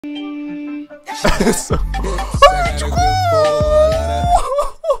So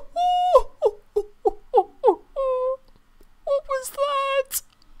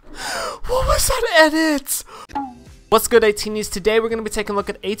what was that edit? What's good, ATEEZ? Today we're gonna be taking a look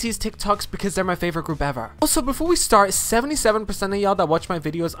at ATEEZ TikToks because they're my favorite group ever. Also, before we start, 77% of y'all that watch my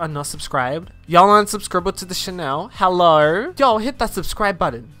videos are not subscribed. Y'all aren't subscribed to the channel. Hello? Y'all hit that subscribe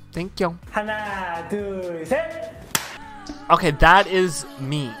button. Thank you. 하나, 둘, 셋. Okay, that is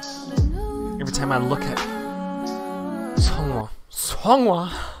me. Every time I look at 성화.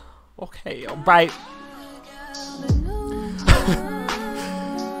 Okay, alright.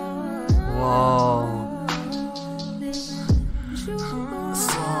 Whoa.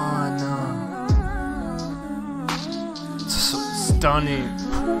 Stunning.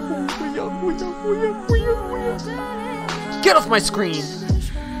 Get off my screen.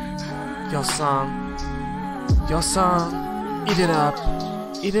 Yo son. Eat it up.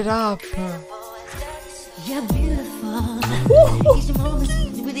 Eat it up.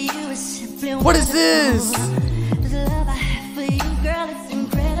 What is this?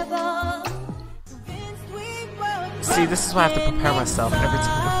 See, this is why I have to prepare myself every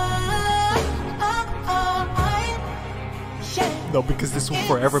time. No, because this will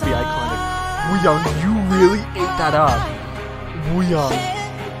forever be iconic. Wooyoung, you really ate that up. Wooyoung.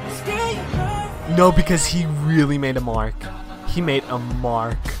 No, because he really made a mark. He made a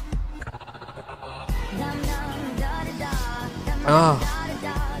mark. Ugh.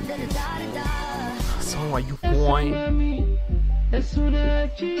 So why you whine? So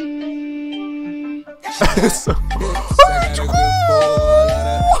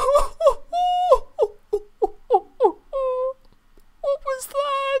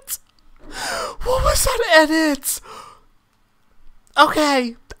what was that edit?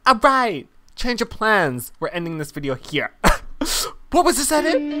 Okay, alright. Change your plans. We're ending this video here. What was this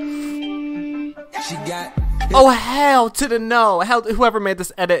edit? Oh, hell to the no. Hell, whoever made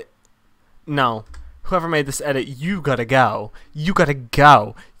this edit. No. Whoever made this edit, you gotta go. You gotta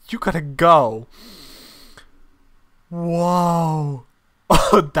go. You gotta go. Whoa.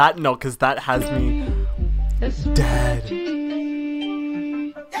 Oh, that no, because that has me dead.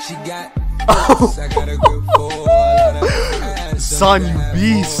 Oh. Son, you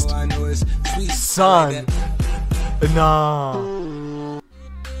beast. Son. Nah.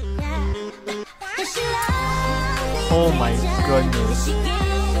 Oh my goodness.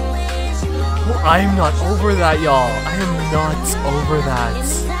 I'm not over that, y'all. I am not over that.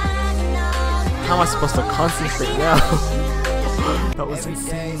 How am I supposed to concentrate now? That was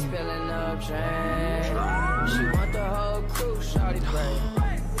insane.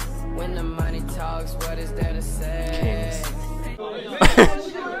 When the money talks, what is there to say?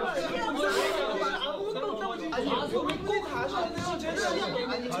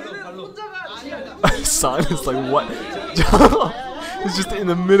 Son is like, what? It's just in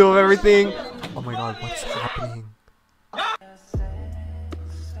the middle of everything. Oh my god, what's happening?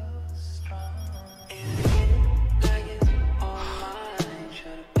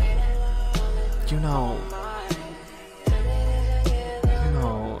 You know,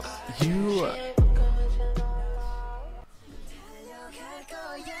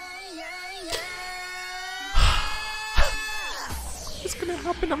 what's gonna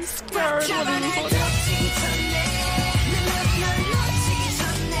happen? I'm scared.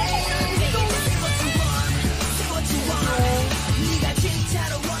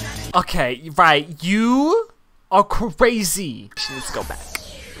 Okay, right, you are crazy. She needs to go back.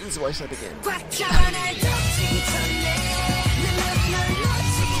 Let's watch that again.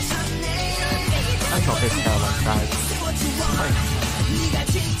 I know his hair like that.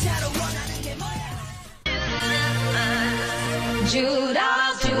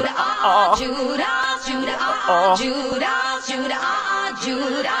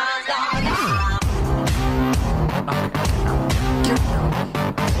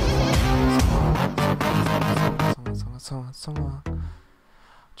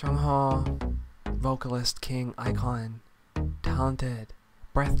 Jungho, vocalist, king, icon, talented,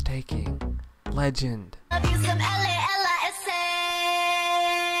 breathtaking, legend.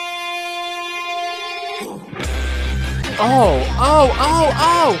 Oh!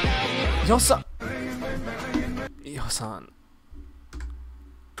 Yosan.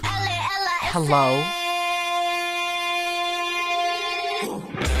 Hello.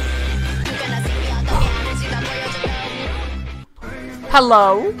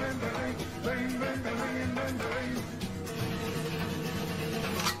 Hello.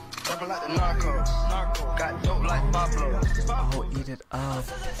 Oh, eat it up.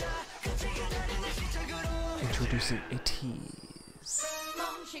 Introducing ATEEZ.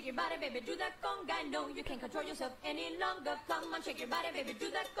 shake your body, baby, do that conga. No, you can't control yourself any longer. Come on, shake your body, baby,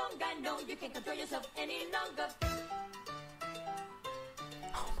 do that conga. No, you can't control yourself any longer.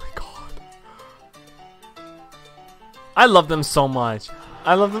 Oh my god. I love them so much.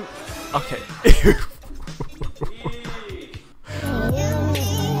 I love them. Okay.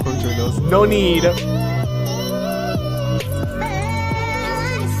 No need.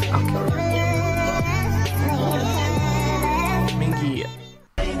 Mingy,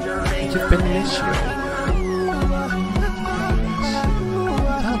 you've been an issue.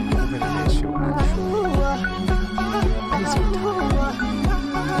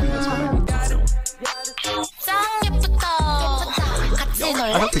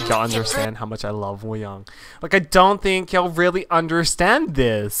 I don't think y'all understand how much I love Woo Young. Like, I don't think y'all really understand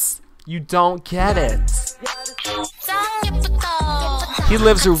this. You don't get it. He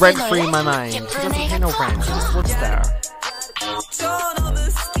lives rent-free in my mind. He doesn't pay no rent. He just lives there.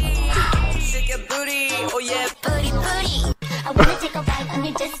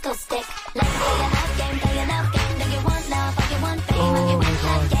 Oh my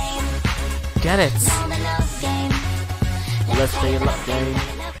god. Get it. Let's play a love game.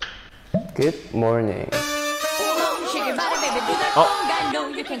 Good morning. Oh. No,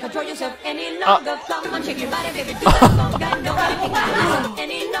 you can't control yourself any longer. Come on, shake your body, baby. Do that conga. No, you can't control yourself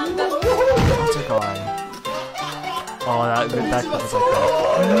any longer. What's it going? Oh, that clip is like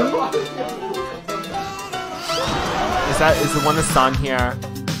that. Is the one that's on here?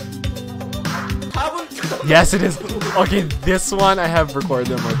 Yes, it is. Okay, this one I have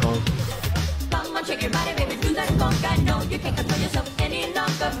recorded on my phone. Come on, shake your body, baby. Do that conga. No, you can't control yourself any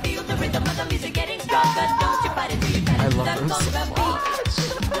longer. Feel the rhythm of the music getting stronger. Don't you fight it till you try to do that conga beat.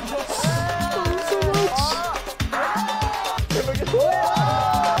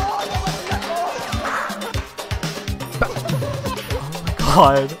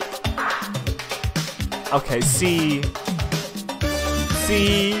 God. Okay, see.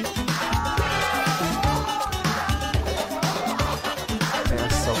 See. They are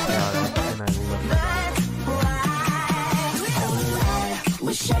so chaotic, and I love them.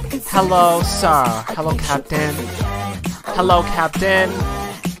 Hello, sir. Hello, Captain. Hello, Captain.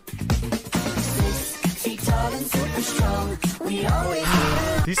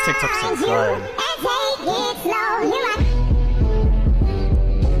 These TikToks are good.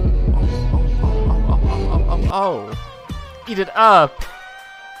 Oh, eat it up.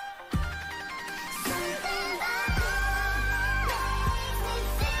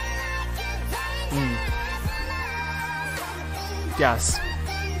 Yes.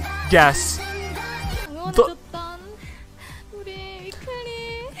 Yes.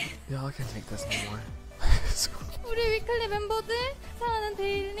 Y'all can take this no more. 우리 위클리 멤버들 사랑하는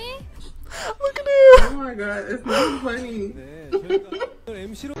데일리. Look at him. Oh my god, it's not funny.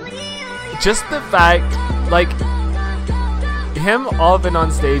 Just the fact, like, him off and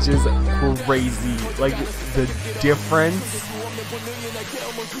on stage is crazy. Like, the difference.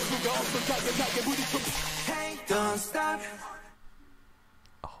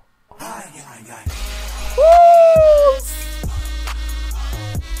 Woo!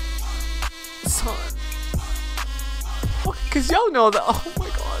 Son. Because y'all know that. Oh my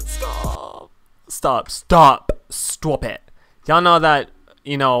god, stop. Stop it. Y'all know that,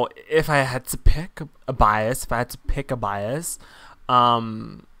 you know, if I had to pick a bias, it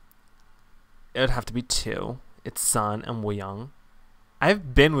would have to be two. It's Sun and Woo Young.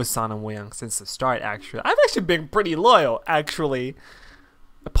 I've been with Sun and Woo Young since the start, actually. I've actually been pretty loyal, actually.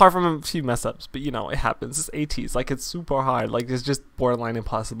 Apart from a few mess ups, but you know, it happens. It's ATEEZ. Like, it's super hard. Like, it's just borderline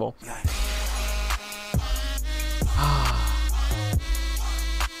impossible.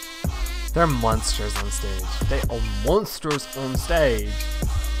 They're monsters on stage. They are monsters on stage.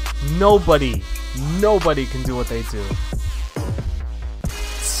 Nobody can do what they do.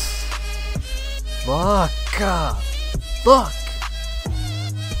 Look.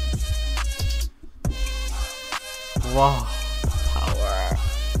 Wow.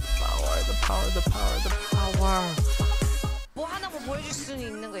 The power. 뭐 하나 뭐 보여줄 수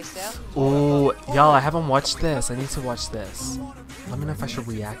있는 거 있어요? Oh, y'all, I haven't watched this. I need to watch this. Let me know if I should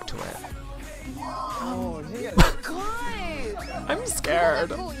react to it. I'm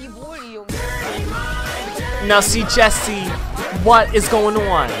scared. Now see, Jesse, what is going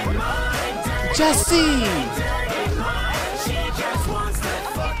on? Jesse!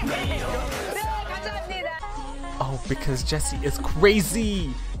 Oh, because Jesse is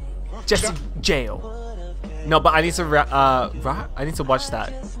crazy. Jesse jail. No, but I need to I need to watch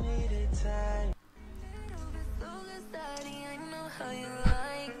that.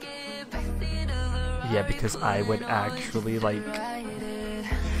 Yeah, because I would actually like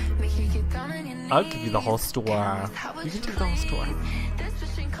I'll give you the whole store. You can take the whole store.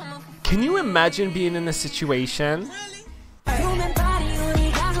 Can you imagine being in a situation?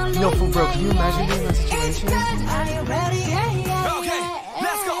 No, for real, can you imagine being in a situation? Okay,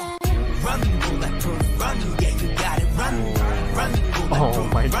 let's go. Oh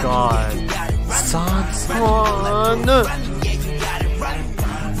my god. Son.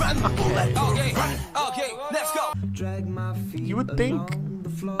 Okay, let's go. You would think.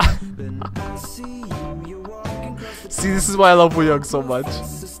 See, this is why I love Wooyoung so much.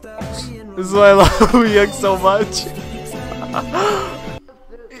 This is why I love Wooyoung so much.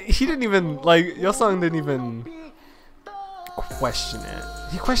 He didn't even, like, Yeosang didn't even question it.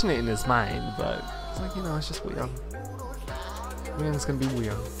 He questioned it in his mind, but it's like, you know, it's just Wooyoung. Wooyoung's gonna be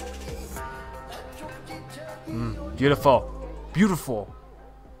Wooyoung. Beautiful. Beautiful.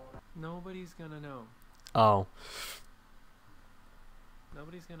 Nobody's gonna know. Oh.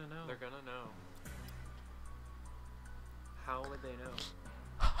 Nobody's gonna know. They're gonna know. How would they know?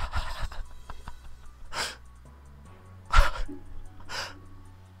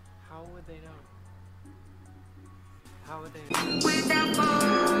 How would they know? How would they know? Without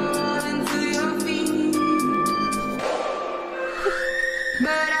falling to your feet.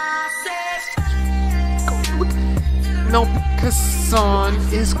 But I said, No, because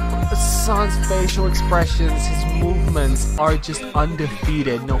Son's facial expressions, his movements are just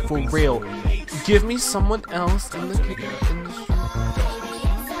undefeated. No, for real. Give me someone else in the industry.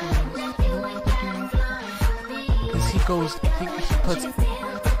 Because he puts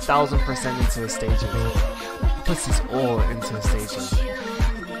 1000% into his stages. He puts his all into his stages.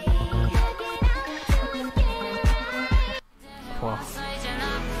 Wow.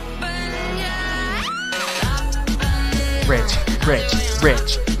 Rich.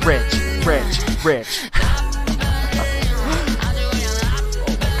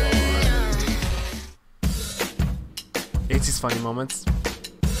 ATEEZ funny moments.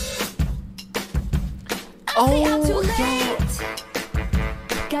 Oh, yeah.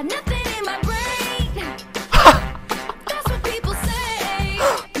 Got nothing in my brain. That's what people say.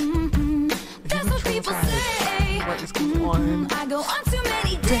 That's what people say. What is going on? I go on too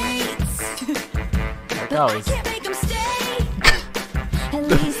many dates, but I That can't make them stay. At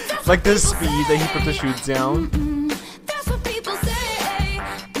least was that's like what the people speed that he put the say. shoes down. That's what people say.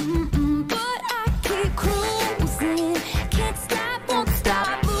 But I keep cruising. Can't stop, won't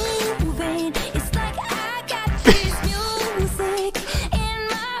stop moving. It's like I got this music in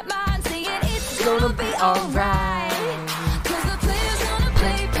my mind saying it's gonna be alright. Cause the player's gonna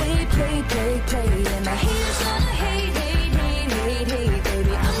play. And the haters gonna hate.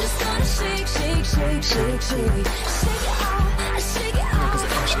 Baby, I'm just gonna shake. Shake it off, shake it off.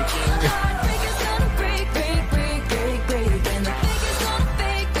 Heartbreaker's gonna break. And the faker's gonna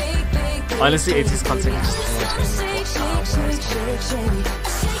fake. Honestly, ATEEZ content is just Shake it off,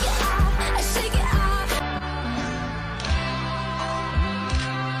 shake it off.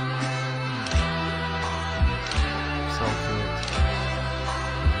 so cute.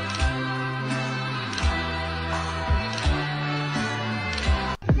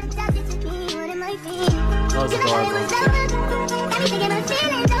 That was adorable.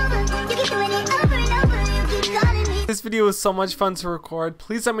 This video was so much fun to record.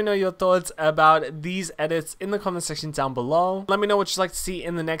 Please let me know your thoughts about these edits in the comment section down below. Let me know what you'd like to see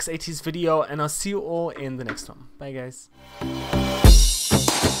in the next ATEEZ video, and I'll see you all in the next one. Bye guys.